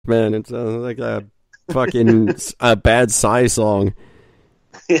Man, it sounds like a fucking a bad Psy song.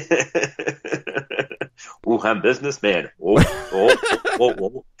 Wuhan businessman. Oh, oh, oh, oh,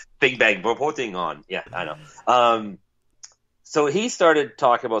 oh. Big Bang reporting on. Yeah, I know. So he started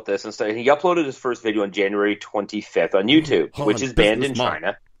talking about this and he uploaded his first video on January 25th on YouTube, which Han is banned in businessman.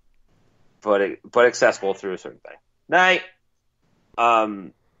 China, but accessible through a certain thing. Night.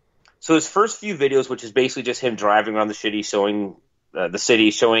 So his first few videos, which is basically just him driving around the city, showing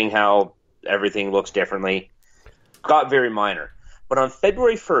how everything looks differently, got very minor. But on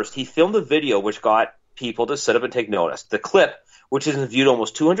February 1st, he filmed a video which got people to sit up and take notice. The clip, which has been viewed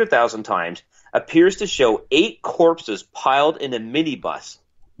almost 200,000 times, appears to show 8 corpses piled in a minibus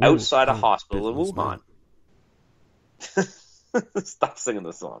outside a hospital in Wuhan. Stop singing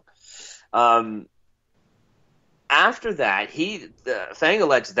the song. After that, Fang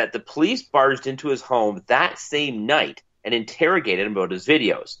alleged that the police barged into his home that same night and interrogated him about his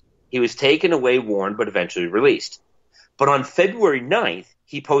videos. He was taken away, warned, but eventually released. But on February 9th,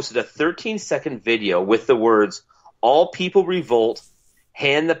 he posted a 13-second video with the words, "All people revolt,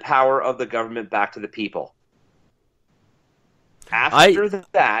 hand the power of the government back to the people." After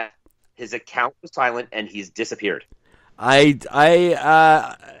that, his account was silent and he's disappeared.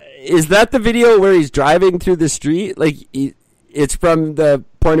 Is that the video where he's driving through the street? Like, it's from the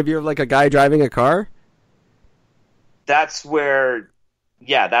point of view of like a guy driving a car? That's where,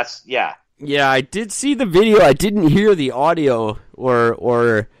 yeah. Yeah, I did see the video. I didn't hear the audio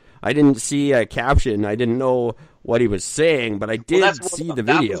or I didn't see a caption. I didn't know what he was saying, but I did see the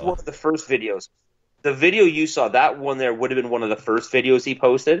video. That was one of the first videos. The video you saw, that one there would have been one of the first videos he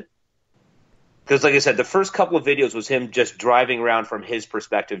posted. Because, like I said, the first couple of videos was him just driving around from his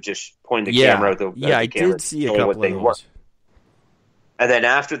perspective, just pointing the camera out the I camera, did see a couple of those. And then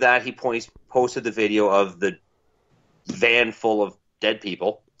after that, he posted the video of the van full of dead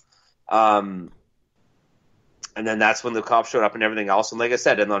people. And then that's when the cops showed up and everything else. And like I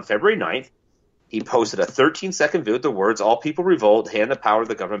said, and on February 9th, he posted a 13-second video with the words, "All people revolt, hand the power of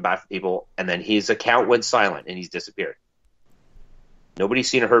the government back to people." And then his account went silent and he's disappeared. Nobody's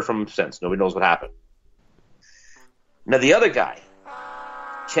seen or heard from him since. Nobody knows what happened. Now, the other guy,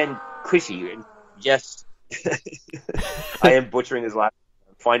 Chen Qishi, yes, I am butchering his last name.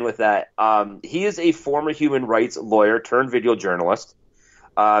 I'm fine with that. He is a former human rights lawyer turned video journalist.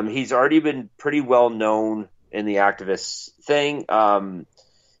 He's already been pretty well known in the activist thing.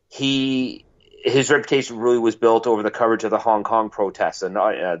 His reputation really was built over the coverage of the Hong Kong protests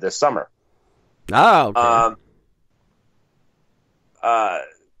this summer. Oh, okay.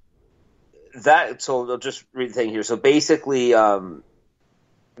 So I'll just read the thing here. So basically,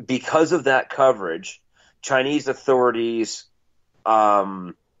 because of that coverage, Chinese authorities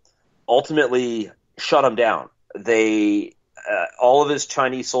ultimately shut him down. All of his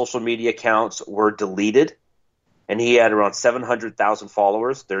Chinese social media accounts were deleted, and he had around 700,000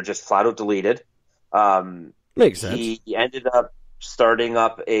 followers. They're just flat out deleted. Makes sense. He ended up starting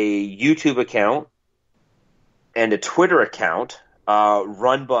up a YouTube account and a Twitter account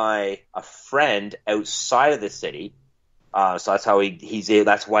run by a friend outside of the city. So that's how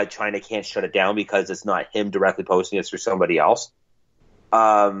that's why China can't shut it down, because it's not him directly posting it, through somebody else.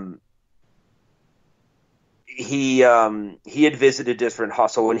 He had visited different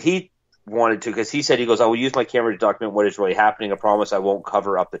hospitals when he wanted to, because he said, he goes, "I will use my camera to document what is really happening. I promise I won't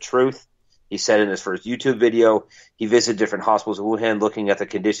cover up the truth." He said in his first YouTube video, he visited different hospitals in Wuhan, looking at the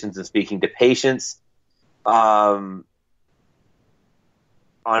conditions and speaking to patients. On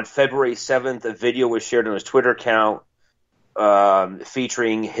February 7th, a video was shared on his Twitter account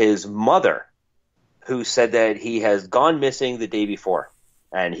featuring his mother, who said that he has gone missing the day before,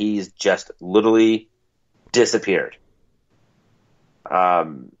 and he's just literally disappeared.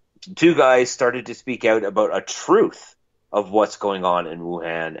 Two guys started to speak out about a truth of what's going on in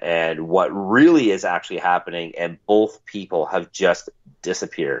Wuhan and what really is actually happening, and both people have just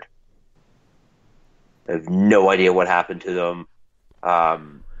disappeared. I have no idea what happened to them.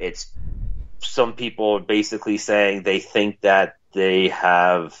 It's some people basically saying they think that they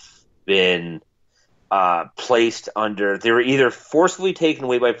have been placed under, they were either forcibly taken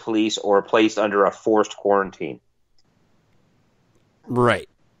away by police or placed under a forced quarantine. Right.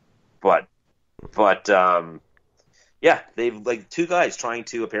 But yeah, they've, like, two guys trying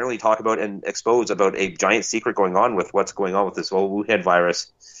to apparently talk about and expose about a giant secret going on with what's going on with this whole Wuhan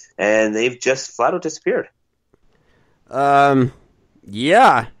virus, and they've just flat out disappeared.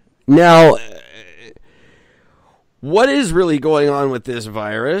 Yeah. Now, what is really going on with this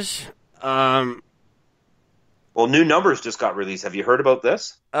virus? Well, new numbers just got released. Have you heard about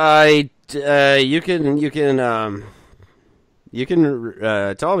this? You can You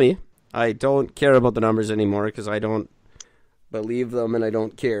can tell me. I don't care about the numbers anymore because I don't believe them and I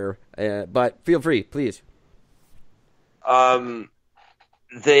don't care. But feel free, please.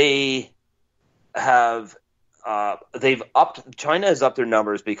 They have China has upped their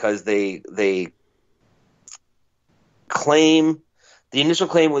numbers because they claim, the initial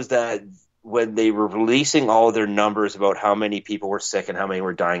claim was that when they were releasing all of their numbers about how many people were sick and how many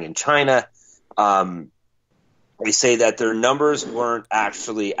were dying in China, they say that their numbers weren't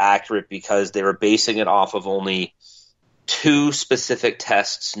actually accurate because they were basing it off of only 2 specific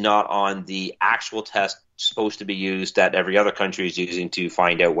tests, not on the actual test supposed to be used that every other country is using to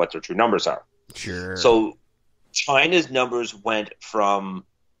find out what their true numbers are. Sure. So China's numbers went from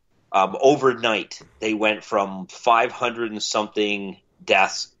overnight. They went from 500 and something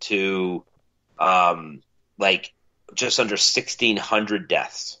deaths to like just under 1,600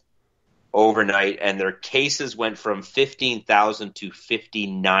 deaths overnight, and their cases went from 15,000 to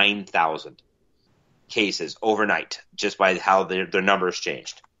 59,000 cases overnight, just by how their numbers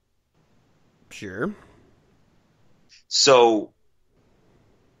changed. Sure. So,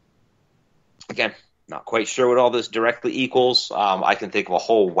 again, not quite sure what all this directly equals. I can think of a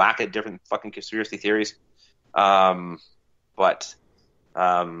whole whack of different fucking conspiracy theories. But,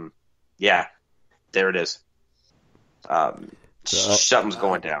 yeah, there it is. Something's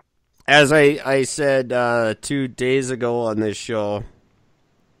going down. As I said 2 days ago on this show,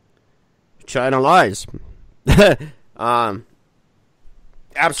 China lies.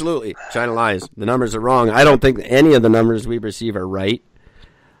 Absolutely, China lies. The numbers are wrong. I don't think any of the numbers we receive are right.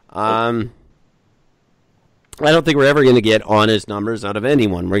 I don't think we're ever going to get honest numbers out of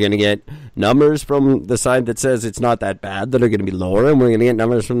anyone. We're going to get numbers from the side that says it's not that bad that are going to be lower, and we're going to get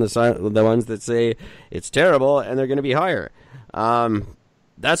numbers from the ones that say it's terrible and they're going to be higher.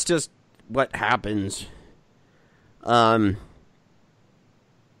 That's just what happens.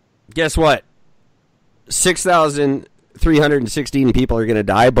 Guess what? 6,316 people are going to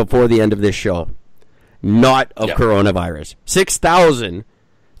die before the end of this show. Not of coronavirus.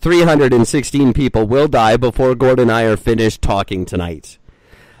 6,316 people will die before Gord and I are finished talking tonight.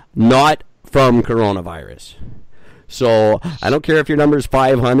 Not from coronavirus. So, I don't care if your number is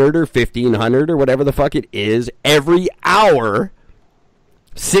 500 or 1,500 or whatever the fuck it is. Every hour,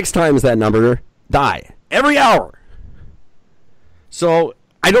 6 times that number die. Every hour. So,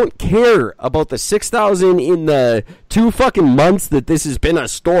 I don't care about the 6,000 in the 2 fucking months that this has been a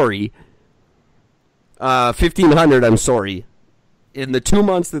story. 1,500, I'm sorry. In the 2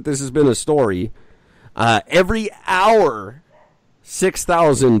 months that this has been a story, every hour,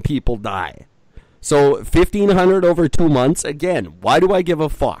 6,000 people die. So, 1,500 over 2 months, again, why do I give a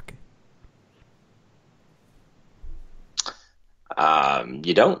fuck?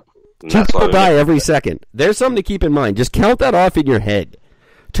 You don't. 2 people die every second. There's something to keep in mind. Just count that off in your head.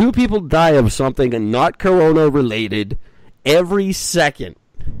 2 people die of something and not corona-related every second.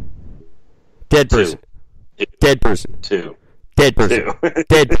 Dead person. 2. Dead person. 2. Dead person. 2.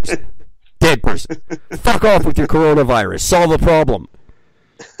 Dead person. Dead person. Fuck off with your coronavirus. Solve the problem.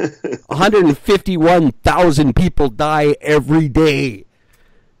 151,000 people die every day.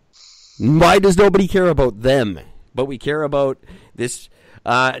 Why does nobody care about them? But we care about this.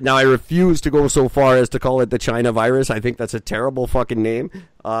 Now, I refuse to go so far as to call it the China virus. I think that's a terrible fucking name.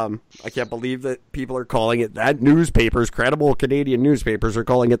 I can't believe that people are calling it that. Newspapers, credible Canadian newspapers, are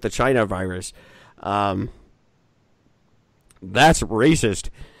calling it the China virus. That's racist.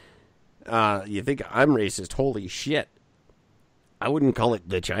 You think I'm racist? Holy shit. I wouldn't call it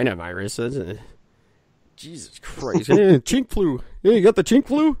the China virus. Jesus Christ. Chink flu. Yeah, you got the chink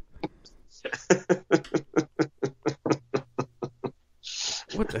flu?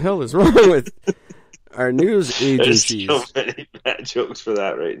 What the hell is wrong with our news agencies? There's so many bad jokes for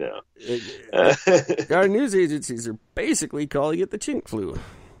that right now. Our news agencies are basically calling it the chink flu.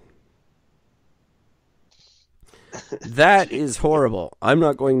 That is horrible. I'm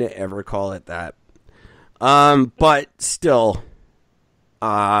not going to ever call it that. But still,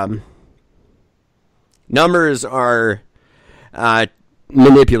 numbers are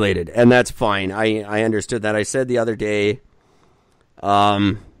manipulated, and that's fine. I understood that. I said the other day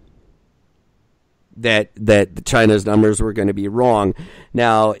that China's numbers were going to be wrong.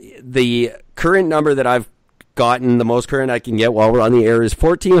 Now, the current number that I've gotten, the most current I can get while we're on the air, is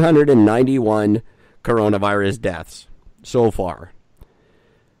 1,491 coronavirus deaths so far.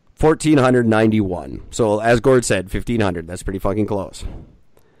 1,491. So, as Gord said, 1,500. That's pretty fucking close.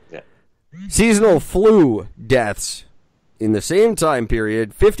 Yeah. Seasonal flu deaths in the same time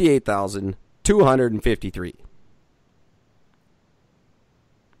period, 58,253.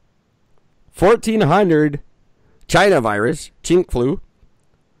 1,400 China virus, chink flu,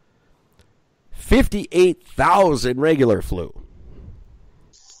 58,000 regular flu.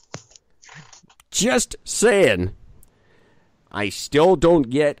 Just saying, I still don't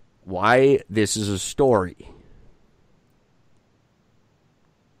get why this is a story.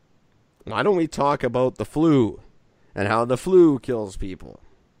 Why don't we talk about the flu and how the flu kills people?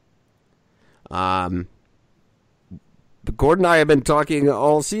 Gordon and I have been talking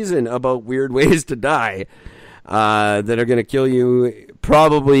all season about weird ways to die that are going to kill you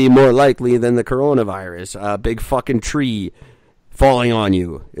probably more likely than the coronavirus. A big fucking tree falling on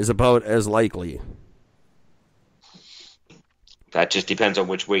you is about as likely. That just depends on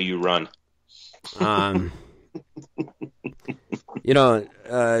which way you run.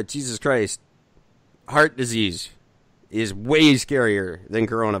 Jesus Christ, heart disease is way scarier than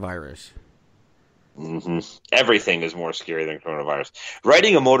coronavirus. Mm-hmm. Everything is more scary than coronavirus.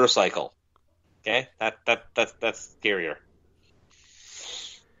 Riding a motorcycle, okay, that's scarier.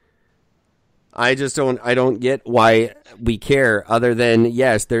 I don't get why we care, other than,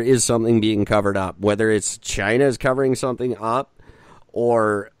 yes, there is something being covered up. Whether it's China's covering something up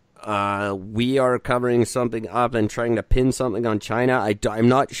or we are covering something up and trying to pin something on China, I'm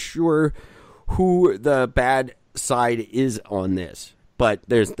not sure who the bad side is on this. But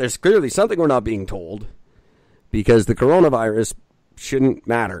there's clearly something we're not being told, because the coronavirus shouldn't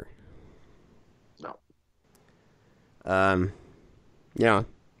matter. No. Yeah.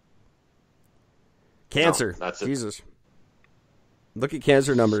 Cancer. No, that's Jesus. It. Look at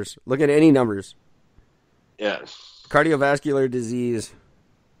cancer numbers. Look at any numbers. Yeah. Cardiovascular disease.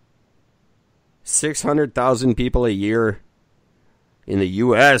 600,000 people a year in the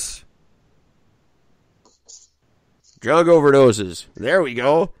U.S. Drug overdoses. There we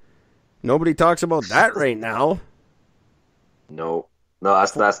go. Nobody talks about that right now. No,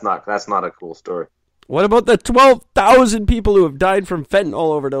 that's not a cool story. What about the 12,000 people who have died from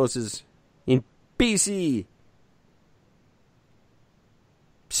fentanyl overdoses in BC?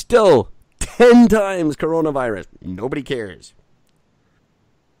 Still 10 times coronavirus. Nobody cares.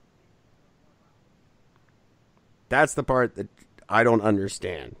 That's the part that I don't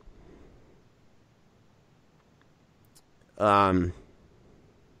understand. And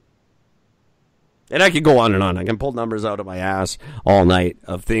I could go on and on. I can pull numbers out of my ass all night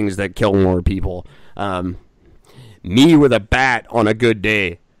of things that kill more people. Me with a bat on a good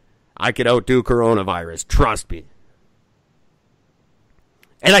day, I could outdo coronavirus. Trust me.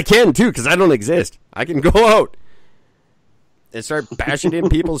 And I can too, because I don't exist. I can go out and start bashing in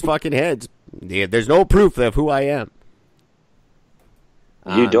people's fucking heads. There's no proof of who I am.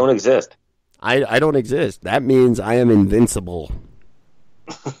 You don't exist. I don't exist. That means I am invincible.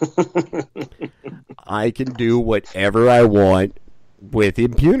 I can do whatever I want with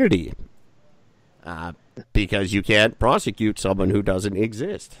impunity. Because you can't prosecute someone who doesn't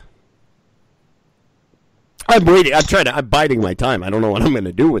exist. I'm waiting. I'm biding my time. I don't know what I'm going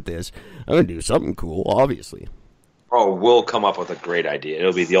to do with this. I'm going to do something cool, obviously. Oh, we'll come up with a great idea.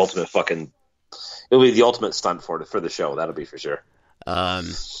 It'll be the ultimate stunt for the show. That'll be for sure.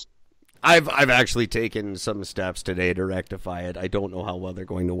 I've actually taken some steps today to rectify it. I don't know how well they're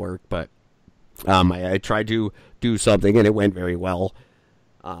going to work, but I tried to do something and it went very well.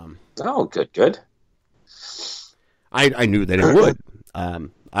 Oh, good. I knew that it would.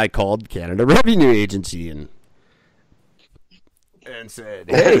 I called Canada Revenue Agency and said,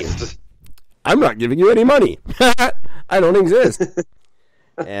 "Hey, I'm not giving you any money. I don't exist."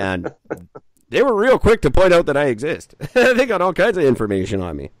 And they were real quick to point out that I exist. They got all kinds of information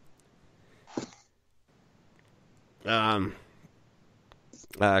on me. Kind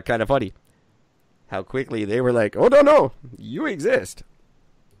of funny how quickly they were like, "Oh, no, you exist."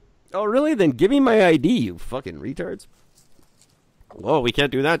 "Oh, really? Then give me my ID, you fucking retards." "Well, we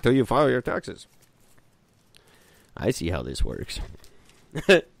can't do that till you file your taxes." I see how this works.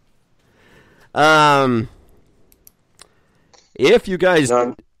 If you guys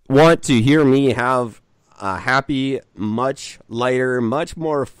want to hear me have a happy, much lighter, much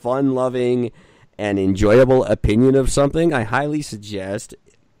more fun-loving, and enjoyable opinion of something, I highly suggest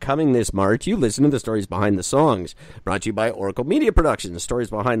coming this March, you listen to the Stories Behind the Songs, brought to you by Oracle Media Productions.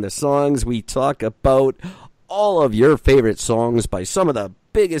 Stories Behind the Songs, we talk about all of your favorite songs by some of the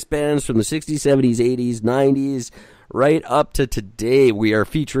biggest bands from the 60s, 70s, 80s, 90s, right up to today. We are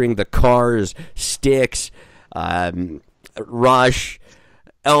featuring The Cars, Styx, Rush,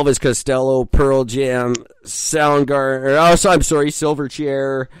 Elvis Costello, Pearl Jam, Soundgarden,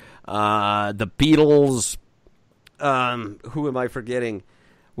 Silverchair, the Beatles. Who am I forgetting?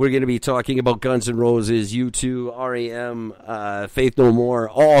 We're going to be talking about Guns N' Roses, U2, R.E.M., Faith No More,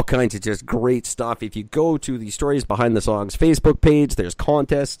 all kinds of just great stuff. If you go to the Stories Behind the Songs Facebook page, there's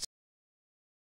contests